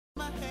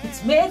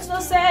It makes no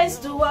sense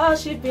to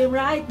worship him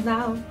right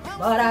now,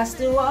 but I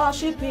still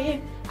worship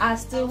him. I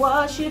still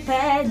worship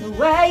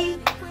anyway.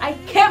 I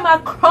came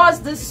across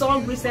this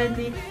song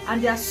recently,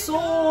 and there are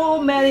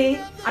so many,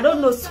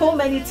 so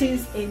many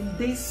things in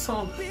this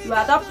song. You are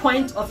at that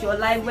point of your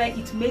life where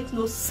it makes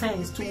no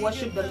sense to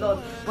worship the Lord,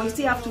 but you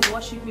still have to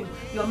worship him.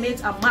 Your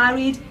mates are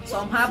married,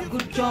 some have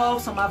good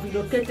jobs, some have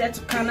relocated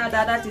to Canada,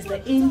 that is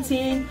the in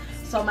thing.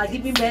 Some are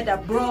giving birth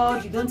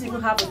abroad. You don't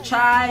even have a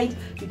child.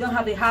 You don't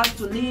have a house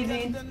to live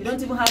in. You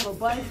don't even have a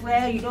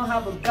boyfriend. You don't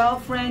have a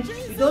girlfriend.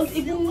 You don't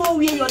even know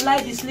where your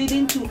life is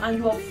leading to, and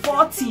you are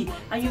 40,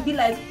 and you'll be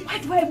like, why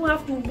do I even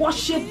have to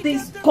worship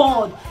this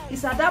God?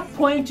 It's at that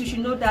point you should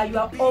know that you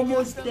are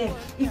almost there.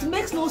 It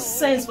makes no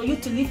sense for you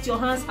to lift your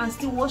hands and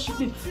still worship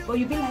him, but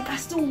you'll be like, I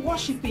still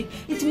worship him.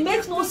 It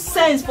makes no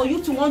sense for you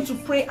to want to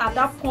pray at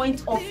that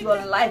point of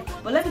your life.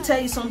 But let me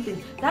tell you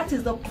something. That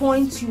is the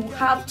point you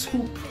have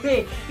to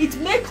pray.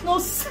 It makes no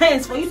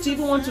sense for you to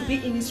even want to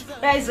be in his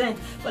presence.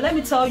 But let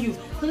me tell you,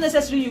 not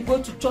necessarily you go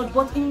to church,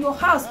 but in your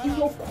house, in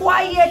your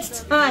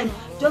quiet time,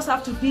 just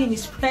have to be in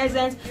his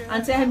presence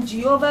and tell him,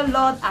 Jehovah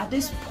Lord, at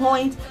this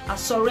point I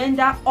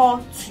surrender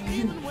all to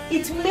you.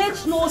 It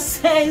makes no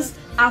sense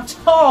at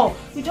all.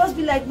 You just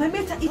be like, my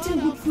mates are eating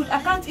good food,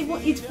 I can't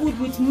even eat food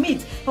with meat.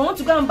 If I want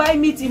to go and buy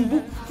meat in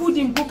book, food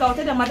in book, I'll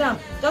tell them, madam,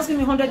 just give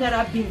me 100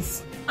 naira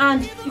beans,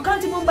 and you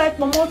can't even buy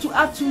pomo to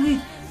add to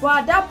it.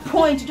 But at that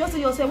point, you just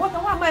say yourself,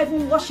 why am I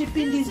even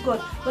worshiping this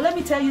God? But let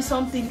me tell you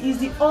something. He's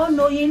the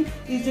all-knowing,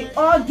 he's the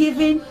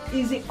all-giving,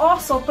 he's the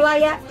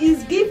all-supplier.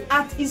 He's give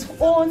at his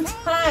own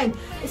time.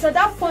 It's at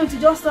that point you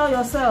just tell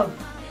yourself,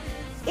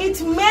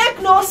 it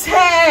makes no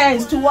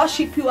sense to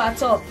worship you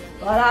at all,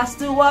 but I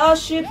still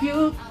worship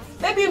you.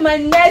 Maybe in my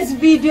next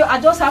video, I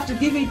just have to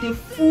give you the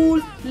full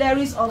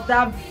lyrics of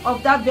that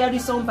very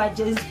song by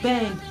James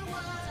Bond.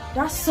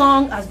 That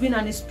song has been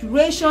an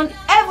inspiration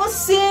ever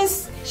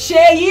since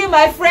Sheyi,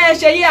 my friend,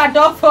 Sheyi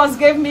Adolphus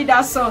gave me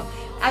that song.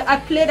 I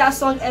play that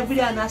song every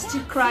day and I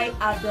still cry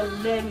at the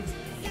lyrics,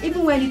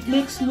 even when it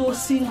makes no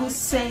single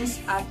sense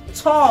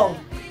at all.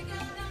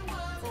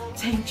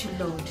 Thank you,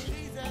 Lord.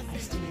 I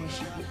still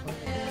worship you.